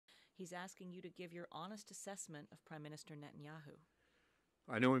He's asking you to give your honest assessment of Prime Minister Netanyahu.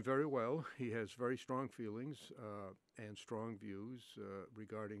 I know him very well. He has very strong feelings and strong views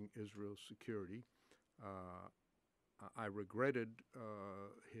regarding Israel's security. I regretted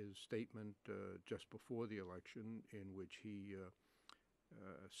his statement just before the election in which he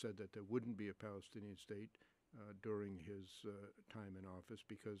said that there wouldn't be a Palestinian state during his time in office,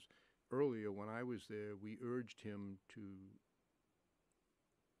 because earlier when I was there, we urged him to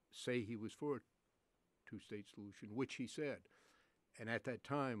say he was for a two-state solution, which he said. And at that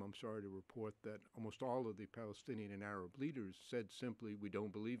time, I'm sorry to report that almost all of the Palestinian and Arab leaders said simply, we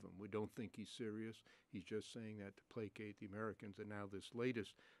don't believe him. We don't think he's serious. He's just saying that to placate the Americans. And now this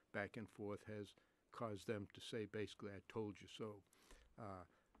latest back and forth has caused them to say, basically, I told you so.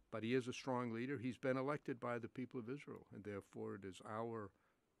 But he is a strong leader. He's been elected by the people of Israel, and therefore it is our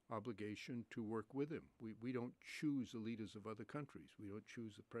obligation to work with him. We don't choose the leaders of other countries. We don't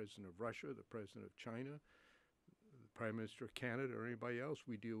choose the president of Russia, the president of China, the Prime Minister of Canada, or anybody else.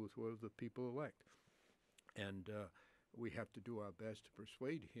 We deal with whoever the people elect. And we have to do our best to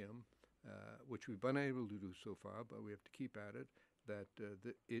persuade him, which we've been able to do so far, but we have to keep at it, that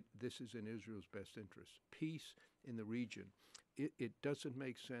this is in Israel's best interest. Peace in the region. It doesn't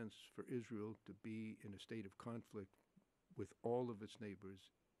make sense for Israel to be in a state of conflict with all of its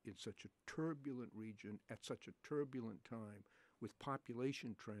neighbors in such a turbulent region at such a turbulent time, with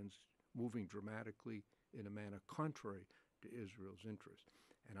population trends moving dramatically in a manner contrary to Israel's interest.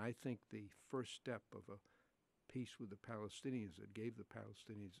 And I think the first step of a peace with the Palestinians that gave the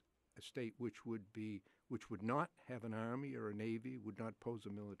Palestinians a state which would not have an army or a navy, would not pose a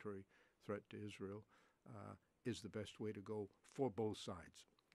military threat to Israel, is the best way to go for both sides.